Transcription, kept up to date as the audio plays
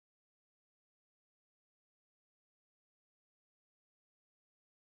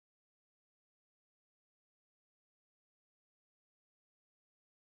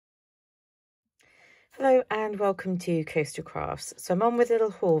Hello and welcome to Queenacraft. So I'm on with a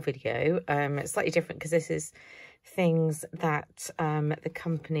little haul video. It's slightly different because this is things that the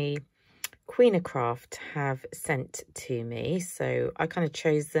company Queenacraft have sent to me. So I kind of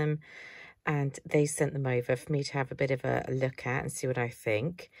chose them and they sent them over for me to have a bit of a look at and see what I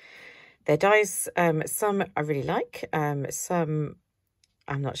think. Their dies, some I really like, some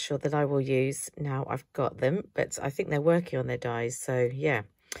I'm not sure that I will use now I've got them, but I think they're working on their dies. So yeah.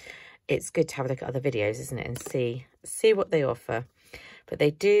 It's good to have a look at other videos, isn't it, and see what they offer. But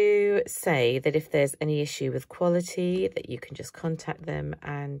they do say that if there's any issue with quality, that you can just contact them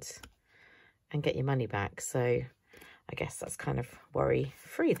and get your money back. So I guess that's kind of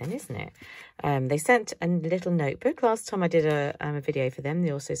worry-free then, isn't it? They sent a little notebook. Last time I did a video for them,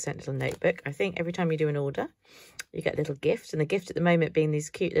 they also sent a little notebook. I think every time you do an order, you get a little gift. And the gift at the moment being these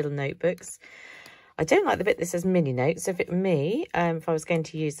cute little notebooks. I don't like the bit that says mini notes. So if it were me, if I was going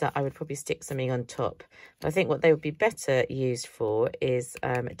to use that, I would probably stick something on top. But I think what they would be better used for is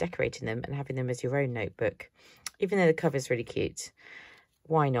decorating them and having them as your own notebook. Even though the cover is really cute,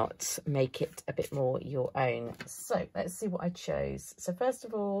 why not make it a bit more your own? So let's see what I chose. So first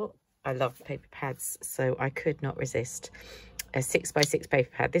of all, I love paper pads, so I could not resist a 6x6 paper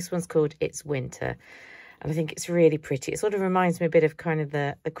pad. This one's called It's Winter. And I think it's really pretty. It sort of reminds me a bit of kind of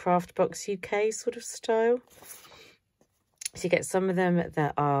the Craft Box UK sort of style. So you get some of them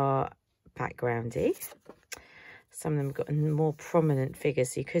that are backgroundy. Some of them have got a more prominent figure.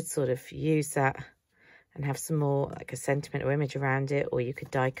 So you could sort of use that and have some more like a sentiment or image around it. Or you could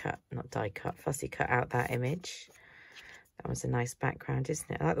fussy cut out that image. That was a nice background,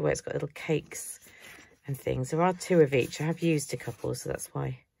 isn't it? I like the way it's got little cakes and things. There are two of each. I have used a couple, so that's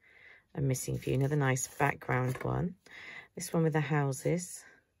why I'm missing a few. Another nice background one. This one with the houses.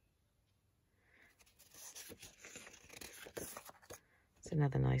 It's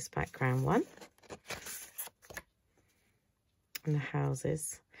another nice background one. And the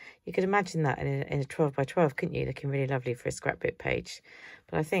houses. You could imagine that in a 12 by 12, couldn't you? Looking really lovely for a scrapbook page.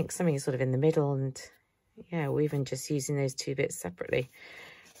 But I think something is sort of in the middle and, yeah, or even just using those two bits separately.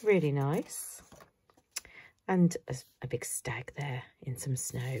 Really nice. And a big stag there in some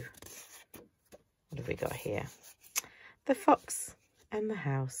snow. What have we got here? The fox and the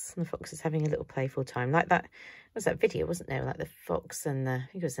house. And the fox is having a little playful time. Like that, was that video, wasn't there? Like the fox and I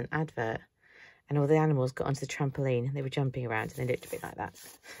think it was an advert. And all the animals got onto the trampoline and they were jumping around and they looked a bit like that.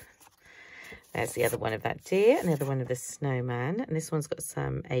 There's the other one of that deer and the other one of the snowman. And this one's got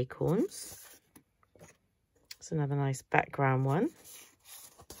some acorns. It's another nice background one.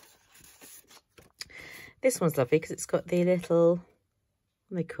 This one's lovely because it's got the little,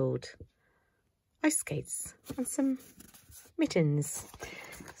 what are they called? Ice skates and some mittens.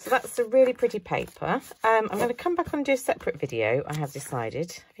 So that's a really pretty paper. I'm going to come back and do a separate video, I have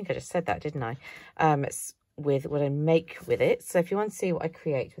decided. I think I just said that, didn't I? With what I make with it. So if you want to see what I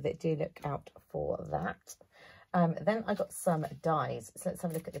create with it, do look out for that. Then I got some dies. So let's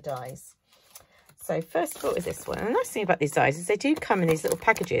have a look at the dies. So first of all is this one. And the nice thing about these dies is they do come in these little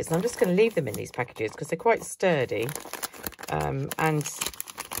packages. And I'm just going to leave them in these packages because they're quite sturdy and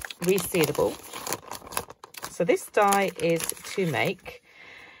resealable. So this die is to make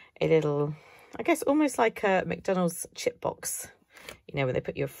a little, I guess almost like a McDonald's chip box, you know, where they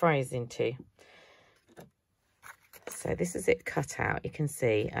put your fries into. So this is it cut out. You can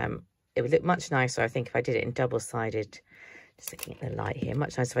see it would look much nicer, I think, if I did it in double-sided. Just looking at the light here,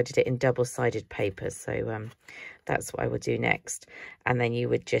 much nicer if I did it in double-sided paper. So that's what I would do next. And then you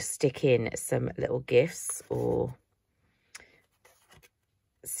would just stick in some little gifts or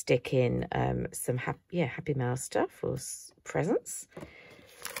stick in some Happy Mail stuff or presents.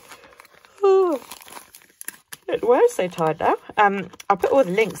 Oh, we're so tired now. I'll put all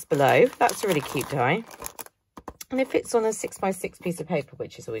the links below. That's a really cute die. And it fits on a 6x6 piece of paper,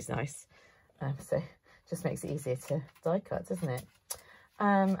 which is always nice. So just makes it easier to die cut, doesn't it?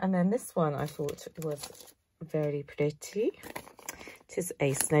 And then this one I thought was very pretty. It is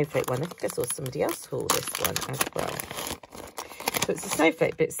a snowflake one. I think I saw somebody else haul this one as well. So it's a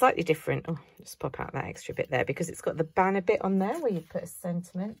snowflake, but it's slightly different. Oh, just pop out that extra bit there because it's got the banner bit on there where you put a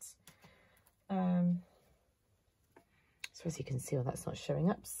sentiment. So as you can see, that's not showing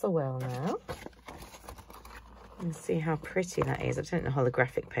up so well now. You can see how pretty that is. I've done it in a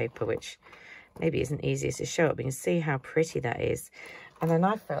holographic paper, which maybe isn't easiest to show up. But you can see how pretty that is. And then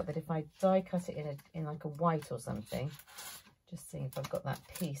I felt that if I die cut it in like a white or something, just seeing if I've got that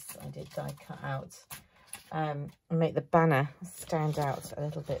piece I did die cut out, and make the banner stand out a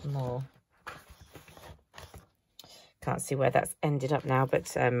little bit more. Can't see where that's ended up now,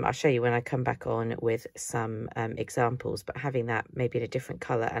 but I'll show you when I come back on with some examples. But having that maybe in a different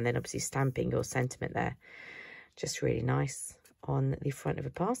colour, and then obviously stamping your sentiment there, just really nice on the front of a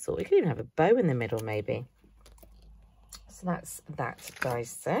parcel. You could even have a bow in the middle maybe. So that's that die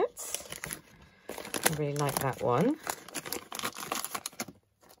set. I really like that one.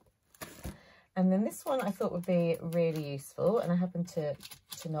 And then this one I thought would be really useful, and I happen to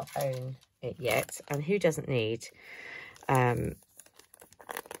not own it yet. And who doesn't need what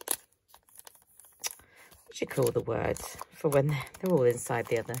do you call the word for when they're all inside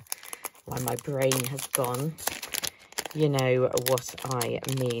the other? Why my brain has gone. You know what I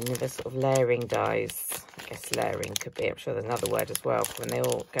mean, the sort of layering dies. I guess layering could be, I'm sure there's another word as well, when they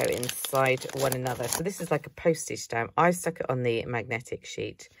all go inside one another. So this is like a postage stamp. I stuck it on the magnetic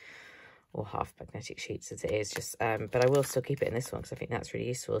sheet, or half magnetic sheets as it is, just but I will still keep it in this one because I think that's really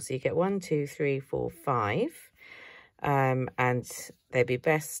useful. So you get 1, 2, 3, 4, 5, and they'd be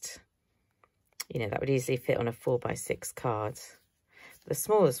best, you know, that would easily fit on a 4x6 card. The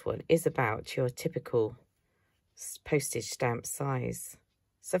smallest one is about your typical postage stamp size,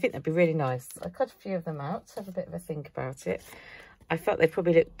 so I think that'd be really nice. I cut a few of them out to have a bit of a think about it. I felt they'd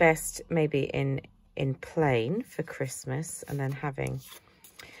probably look best maybe in plain for Christmas, and then having,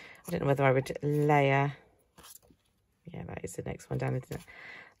 I don't know whether I would layer, yeah, that is the next one down, isn't it?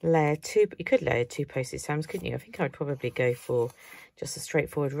 Layer two, but you could layer 2 postage stamps, couldn't you? I think I would probably go for just a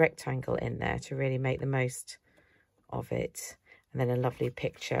straightforward rectangle in there to really make the most of it. And then a lovely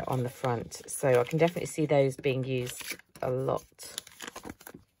picture on the front. So I can definitely see those being used a lot.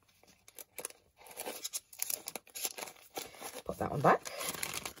 Put that one back.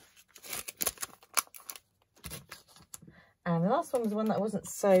 And the last one was one that I wasn't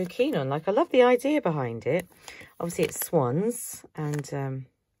so keen on. Like, I love the idea behind it. Obviously, it's swans and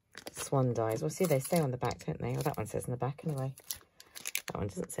swan dies. Well, see, they say on the back, don't they? Well, that one says on the back anyway. That one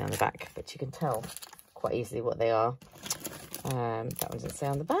doesn't say on the back, but you can tell quite easily what they are. That one doesn't say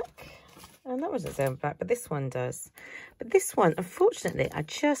on the back, and that one doesn't say on the back, but this one does. But this one, unfortunately, I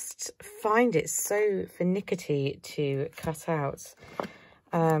just find it so finicky to cut out.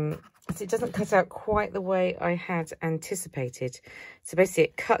 So it doesn't cut out quite the way I had anticipated. So basically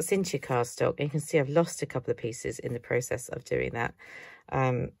it cuts into your cardstock, and you can see I've lost a couple of pieces in the process of doing that.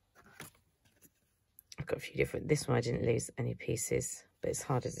 I've got a few different, this one I didn't lose any pieces, but it's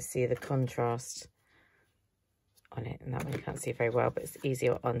harder to see the contrast on it, and that one you can't see very well, but it's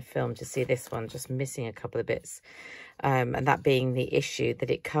easier on film to see this one just missing a couple of bits, and that being the issue that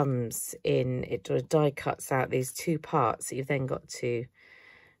it comes in, it die cuts out these 2 parts that you've then got to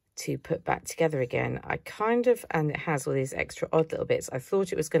put back together again. I kind of, and it has all these extra odd little bits. I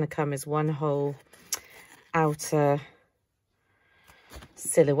thought it was going to come as one whole outer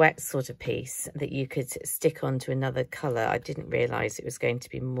silhouette sort of piece that you could stick onto another colour. I didn't realise it was going to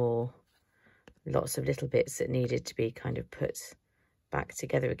be lots of little bits that needed to be kind of put back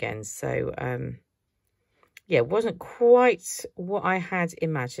together again. So yeah, it wasn't quite what I had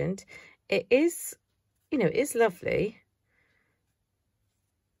imagined. It is, you know, it is lovely.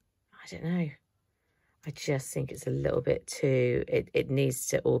 I don't know, I just think it's a little bit too, it needs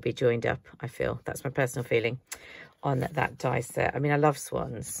to all be joined up, I feel. That's my personal feeling on that die set. I mean, I love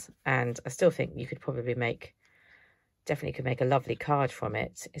swans, and I still think you could probably definitely could make a lovely card from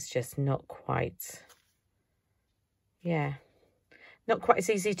it. It's just not quite, yeah, not quite as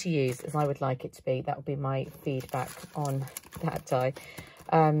easy to use as I would like it to be. That would be my feedback on that die.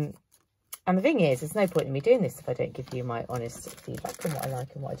 And the thing is, there's no point in me doing this if I don't give you my honest feedback on what I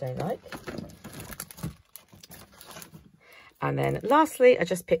like and what I don't like. And then lastly, I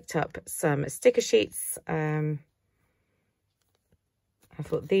just picked up some sticker sheets. I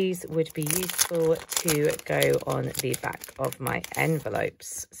thought these would be useful to go on the back of my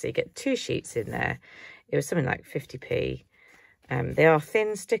envelopes. So you get 2 sheets in there. It was something like 50p. They are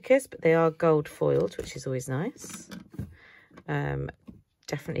thin stickers, but they are gold foiled, which is always nice.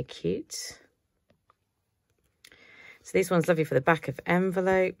 Definitely cute. So these ones lovely for the back of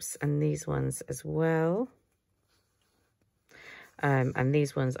envelopes, and these ones as well. And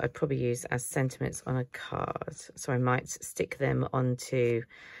these ones I'd probably use as sentiments on a card. So I might stick them onto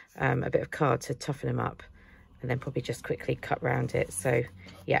a bit of card to toughen them up, and then probably just quickly cut round it. So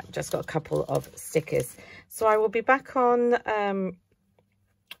yeah, just got a couple of stickers. So I will be back on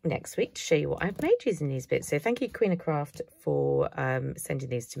next week to show you what I've made using these bits. So thank you, Queenacraft, for sending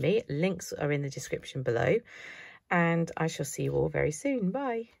these to me. Links are in the description below, and I shall see you all very soon.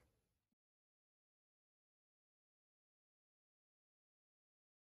 Bye.